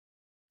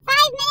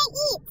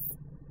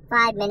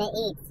5-Minute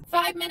Eats.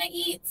 5-Minute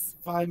Eats.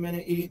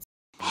 5-Minute Eats.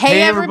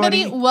 Hey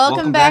everybody,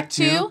 welcome back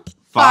to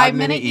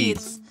 5-Minute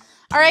Eats.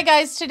 Alright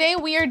guys, today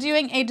we are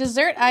doing a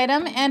dessert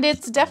item and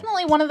it's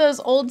definitely one of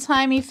those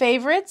old-timey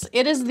favorites.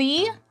 It is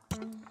the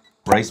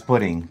rice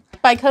pudding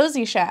by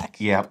Kozy Shack.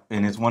 Yep,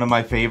 and it's one of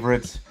my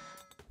favorites.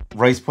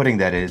 Rice pudding,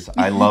 that is.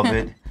 I love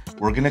it.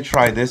 We're gonna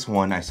try this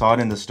one. I saw it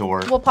in the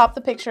store. We'll pop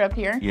the picture up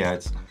here. Yeah,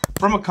 it's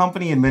from a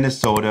company in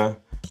Minnesota.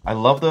 I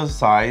love the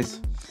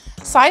size.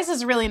 Size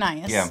is really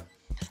nice. Yeah.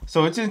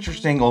 So it's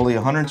interesting, only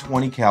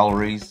 120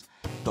 calories.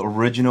 The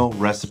original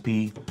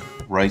recipe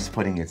rice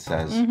pudding, it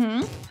says.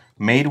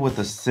 Made with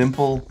the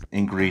simple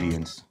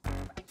ingredients.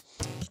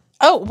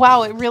 Oh,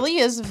 wow, it really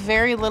is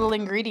very little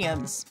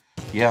ingredients.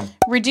 Yeah.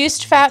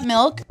 Reduced fat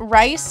milk,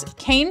 rice,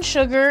 cane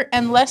sugar,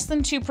 and less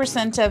than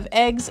 2% of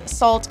eggs,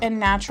 salt, and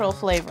natural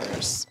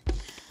flavors.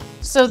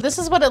 So this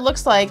is what it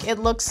looks like. It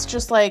looks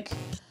just like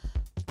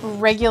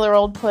regular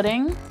old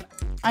pudding.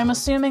 I'm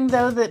assuming,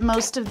 though, that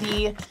most of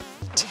the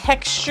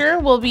texture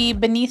will be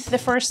beneath the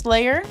first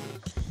layer.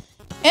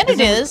 And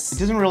it is. It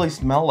doesn't really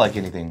smell like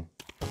anything.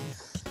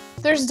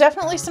 There's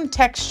definitely some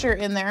texture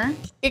in there.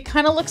 It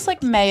kind of looks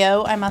like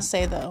mayo, I must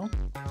say, though.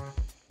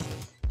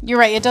 You're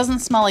right, it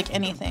doesn't smell like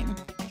anything.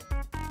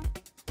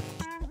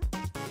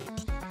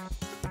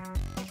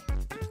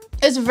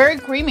 It's very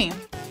creamy.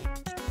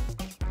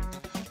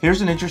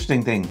 Here's an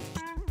interesting thing.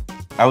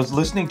 I was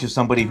listening to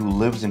somebody who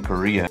lives in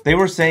Korea. They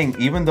were saying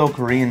even though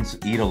Koreans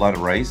eat a lot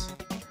of rice,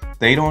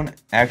 they don't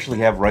actually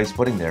have rice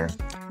pudding there.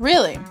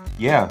 Really?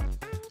 Yeah.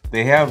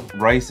 They have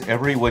rice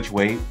every which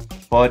way,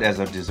 but as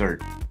a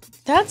dessert.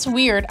 That's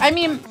weird. I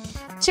mean,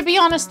 to be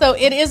honest though,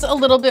 it is a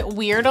little bit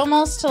weird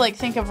almost to like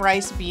think of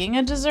rice being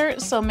a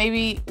dessert, so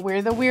maybe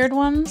we're the weird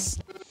ones.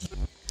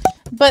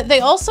 But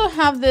they also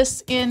have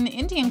this in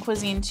Indian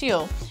cuisine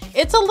too.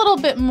 It's a little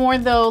bit more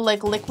though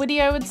like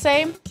liquidy, I would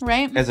say,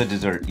 right? As a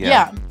dessert, yeah.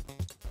 Yeah.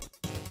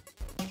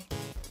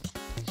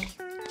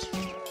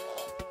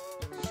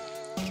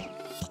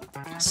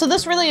 So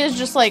this really is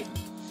just like,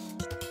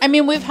 I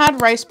mean, we've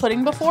had rice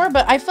pudding before,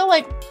 but I feel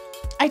like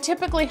I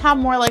typically have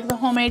more like the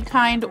homemade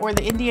kind or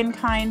the Indian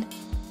kind.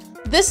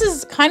 This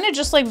is kind of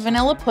just like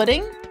vanilla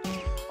pudding,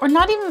 or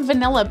not even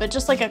vanilla, but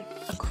just like a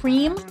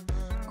cream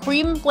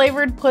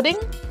flavored pudding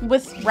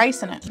with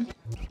rice in it.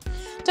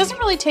 Doesn't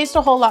really taste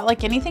a whole lot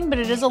like anything, but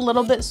it is a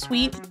little bit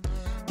sweet.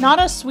 Not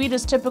as sweet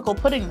as typical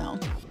pudding though.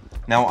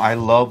 Now, I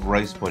love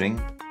rice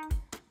pudding,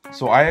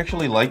 so I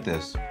actually like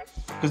this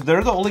because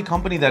they're the only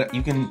company that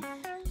you can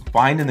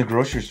find in the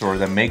grocery store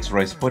that makes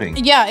rice pudding.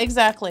 Yeah,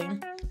 exactly.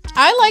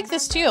 I like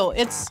this too.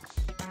 It's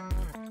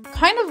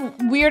kind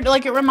of weird.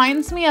 Like it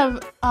reminds me of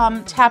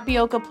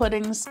tapioca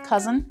pudding's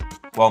cousin.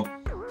 Well,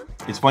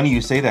 it's funny you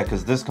say that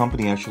because this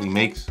company actually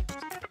makes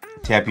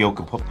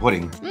tapioca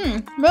pudding.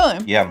 Really?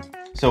 Yeah.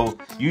 So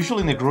usually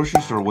in the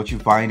grocery store, what you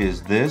find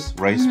is this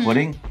rice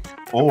pudding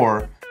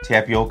or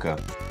tapioca.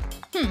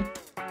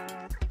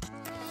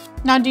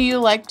 Now, do you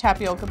like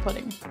tapioca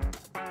pudding?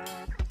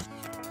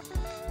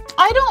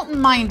 I don't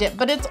mind it,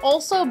 but it's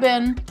also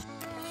been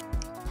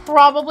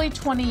probably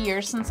 20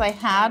 years since I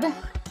had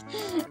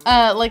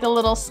like a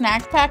little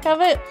snack pack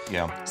of it.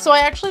 Yeah. So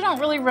I actually don't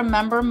really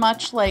remember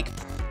much, like,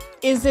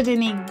 is it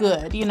any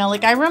good? You know,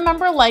 like I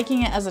remember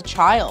liking it as a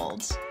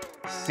child.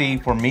 See,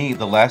 for me,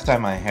 the last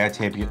time I had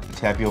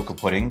tapioca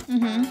pudding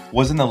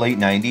was in the late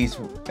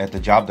 90s at the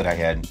job that I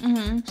had.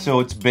 So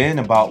it's been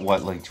about,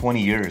 what, like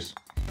 20 years.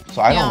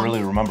 So I don't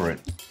really remember it.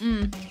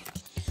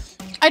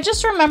 I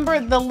just remember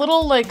the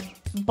little, like,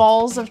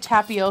 balls of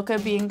tapioca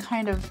being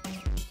kind of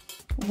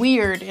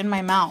weird in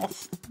my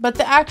mouth, but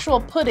the actual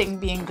pudding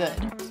being good.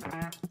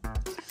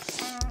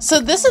 So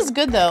this is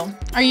good though.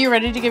 Are you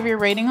ready to give your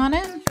rating on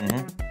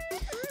it?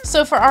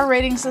 So for our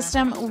rating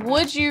system,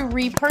 would you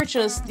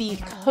repurchase the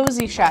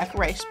Kozy Shack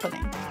rice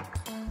pudding?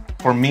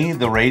 For me,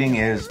 the rating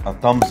is a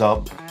thumbs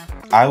up.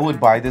 I would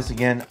buy this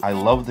again. I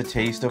love the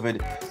taste of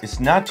it. It's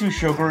not too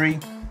sugary.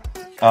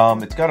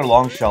 It's got a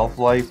long shelf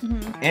life,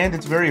 and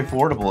it's very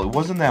affordable. It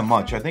wasn't that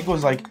much. I think it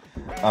was like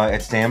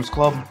at Sam's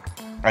Club.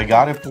 I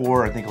got it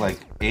for, I think, like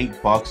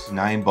 $8,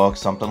 $9,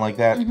 something like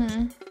that.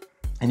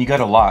 And you got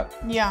a lot.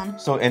 Yeah.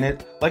 So, and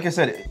it, like I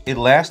said, it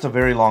lasts a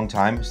very long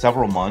time,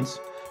 several months.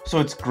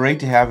 So it's great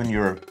to have in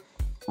your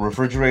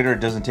refrigerator. It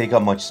doesn't take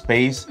up much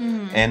space.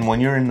 And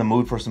when you're in the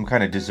mood for some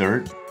kind of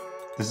dessert,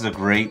 this is a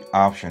great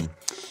option.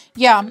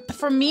 Yeah,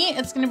 for me,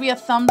 it's going to be a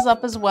thumbs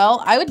up as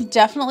well. I would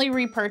definitely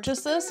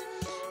repurchase this.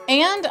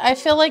 And I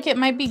feel like it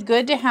might be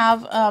good to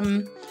have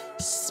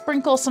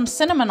sprinkle some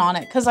cinnamon on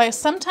it, because I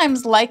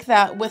sometimes like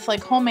that with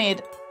like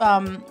homemade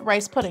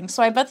rice pudding.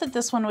 So I bet that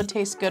this one would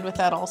taste good with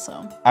that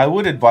also. I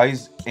would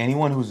advise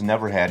anyone who's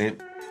never had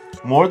it,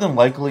 more than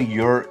likely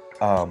your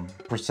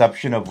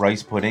perception of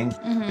rice pudding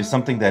is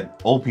something that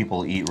old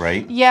people eat,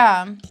 right?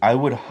 Yeah. I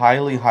would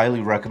highly,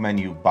 highly recommend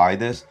you buy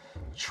this,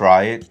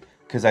 try it,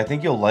 because I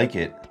think you'll like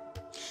it.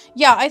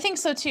 Yeah, I think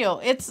so too.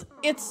 It's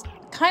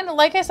kind of,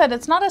 like I said,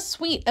 it's not as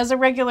sweet as a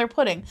regular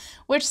pudding,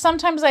 which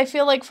sometimes I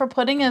feel like for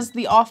pudding is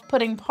the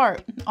off-putting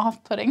part.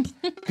 Off-putting.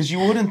 Because you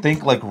wouldn't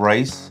think like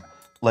rice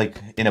like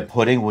in a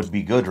pudding would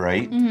be good,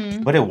 right?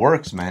 But it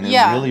works, man.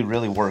 It really,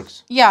 really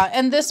works. Yeah,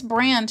 and this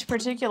brand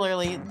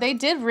particularly, they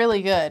did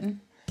really good.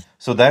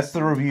 So that's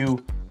the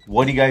review.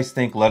 What do you guys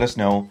think? Let us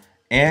know.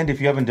 And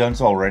if you haven't done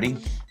so already,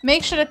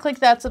 make sure to click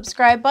that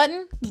subscribe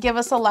button, give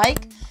us a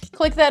like,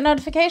 click that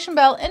notification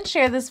bell, and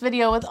share this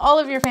video with all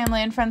of your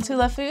family and friends who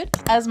love food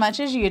as much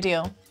as you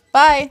do.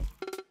 Bye!